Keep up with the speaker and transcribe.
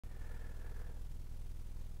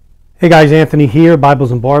Hey guys, Anthony here,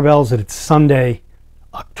 Bibles and Barbells, and it's Sunday,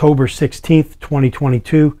 October 16th,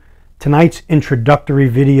 2022. Tonight's introductory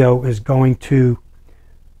video is going to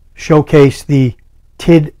showcase the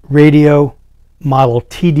TIDRADIO model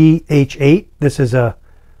TD-H8. This is a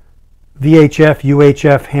VHF,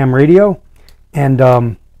 UHF ham radio,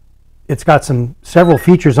 and it's got several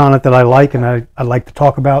features on it that I like and I'd like to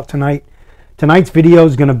talk about tonight. Tonight's video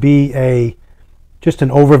is going to be just an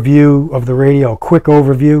overview of the radio, a quick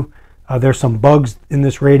overview. There's some bugs in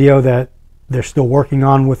this radio that they're still working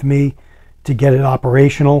on with me to get it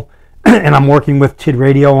operational, and I'm working with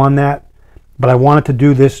TIDRADIO on that. But I wanted to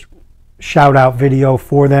do this shout out video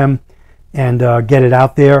for them and get it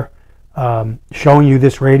out there, showing you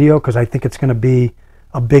this radio because I think it's going to be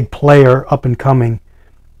a big player up and coming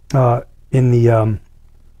in the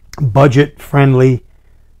budget-friendly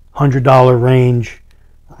 $100 range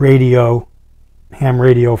radio, ham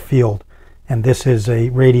radio field. And this is a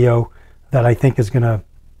radio that I think is going to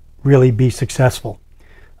really be successful.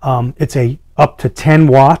 It's up to 10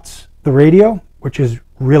 watts, the radio, which is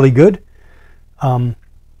really good.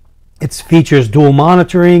 It features dual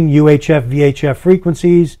monitoring, UHF, VHF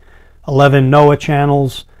frequencies, 11 NOAA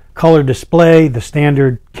channels, color display, the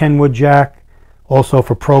standard Kenwood jack, also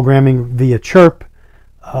for programming via chirp.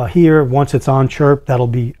 Here, once it's on chirp, that'll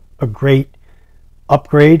be a great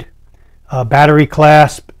upgrade. Battery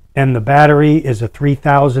clasp, and the battery is a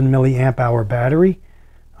 3000 milliamp hour battery.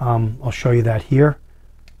 I'll show you that here.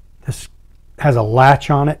 This has a latch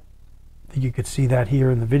on it. You could see that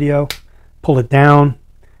here in the video. Pull it down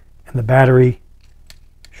and the battery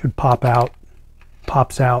should pops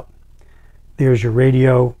out. There's your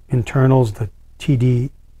radio internals, the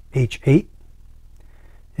TD-H8,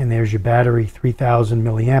 and there's your battery, 3000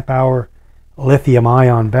 milliamp hour lithium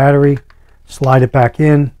ion battery. Slide it back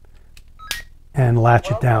in and latch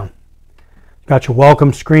it down. You got your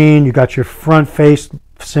welcome screen, you got your front face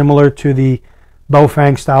similar to the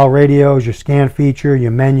Bofang style radios, your scan feature,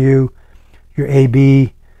 your menu, your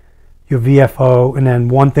AB, your VFO, and then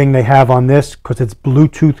one thing they have on this, because it's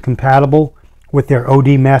Bluetooth compatible with their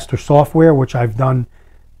OD Master software, which I've done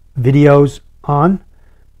videos on.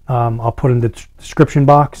 I'll put in the description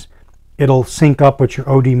box. It'll sync up with your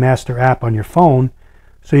OD Master app on your phone,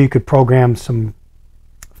 so you could program some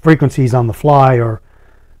frequencies on the fly or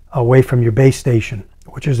away from your base station,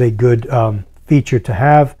 which is a good feature to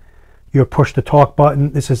have. Your push to talk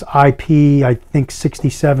button. This is IP, I think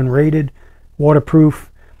 67 rated, waterproof.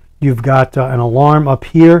 You've got an alarm up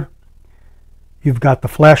here. You've got the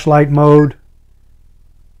flashlight mode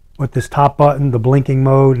with this top button, the blinking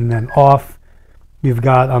mode, and then off. You've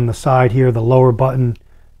got on the side here, the lower button,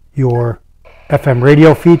 your FM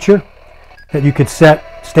radio feature that you could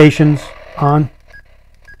set stations on.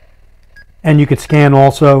 And you could scan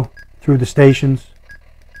also through the stations.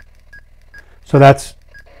 So that's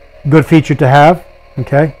a good feature to have.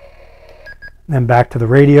 Okay. And then back to the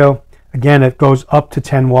radio. Again, it goes up to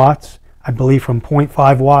 10 watts. I believe from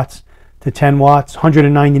 0.5 watts to 10 watts.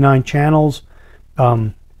 199 channels.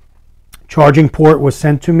 Charging port was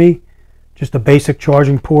sent to me. Just a basic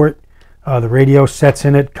charging port. The radio sets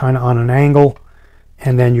in it kind of on an angle.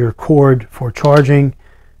 And then your cord for charging.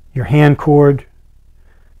 Your hand cord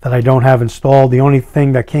that I don't have installed. The only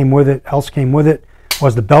thing that came with it,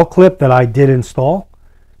 was the belt clip that I did install.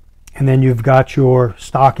 And then you've got your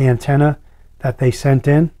stock antenna that they sent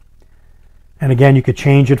in. And again, you could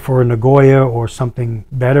change it for a Nagoya or something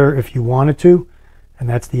better if you wanted to. And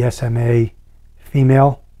that's the SMA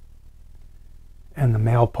female. And the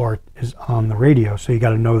male part is on the radio. So you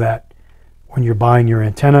got to know that when you're buying your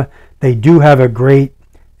antenna. They do have a great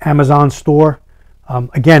Amazon store.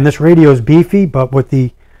 Again, this radio is beefy, but with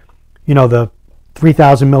the the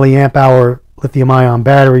 3000 milliamp hour lithium ion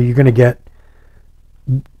battery, you're going to get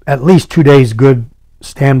at least 2 days good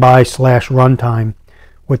standby / run time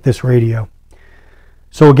with this radio.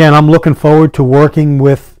 So again, I'm looking forward to working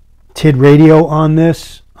with TIDRADIO on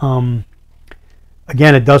this. Again,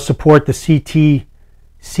 it does support the CT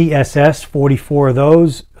CSS, 44 of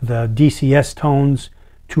those, the DCS tones,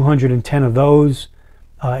 210 of those.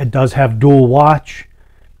 It does have dual watch,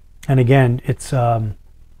 and again, it's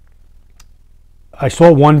I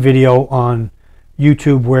saw one video on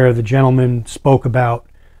YouTube where the gentleman spoke about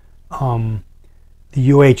the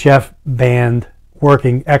UHF band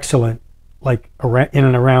working excellent, like in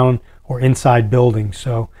and around or inside buildings.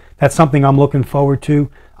 So that's something I'm looking forward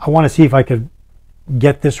to. I want to see if I could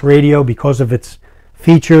get this radio because of its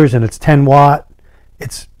features, and it's 10 watt.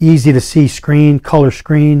 It's easy to see screen, color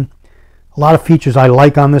screen. A lot of features I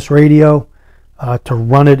like on this radio. To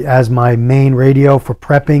run it as my main radio for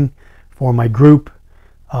prepping for my group.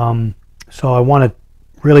 So I want to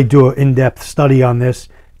really do an in-depth study on this,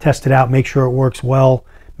 test it out, make sure it works well,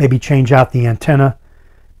 maybe change out the antenna,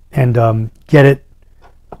 and get it.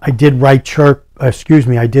 I did write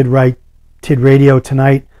TID Radio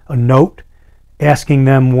tonight a note asking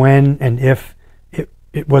them when and if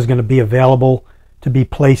it was going to be available to be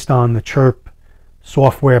placed on the Chirp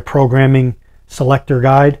software programming selector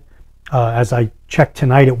guide. As I checked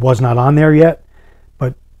tonight, it was not on there yet,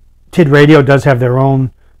 but TID Radio does have their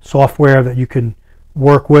own software that you can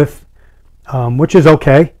work with, which is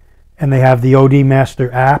okay, and they have the OD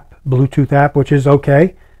Master app, Bluetooth app, which is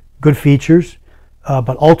okay, good features,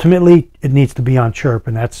 but ultimately it needs to be on Chirp,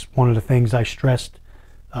 and that's one of the things I stressed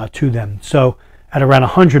to them. So at around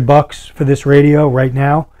 $100 for this radio right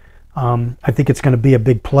now, I think it's going to be a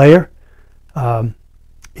big player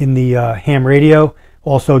in the ham radio.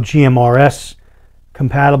 Also GMRS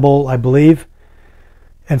compatible, I believe.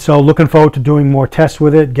 And so looking forward to doing more tests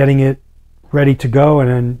with it, getting it ready to go, and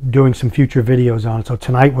then doing some future videos on it. So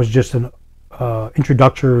tonight was just an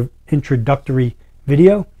introductory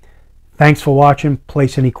video. Thanks for watching.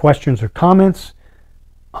 Place any questions or comments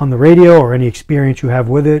on the radio, or any experience you have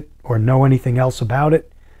with it, or know anything else about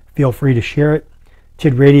it. Feel free to share it.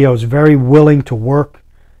 TID Radio is very willing to work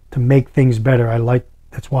to make things better.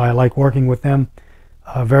 That's why I like working with them.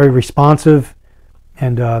 Very responsive,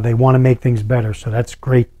 and they want to make things better. So that's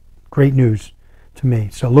great news to me.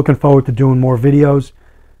 So looking forward to doing more videos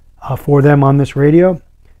for them on this radio.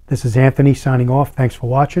 This is Anthony signing off. Thanks for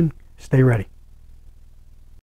watching. Stay ready.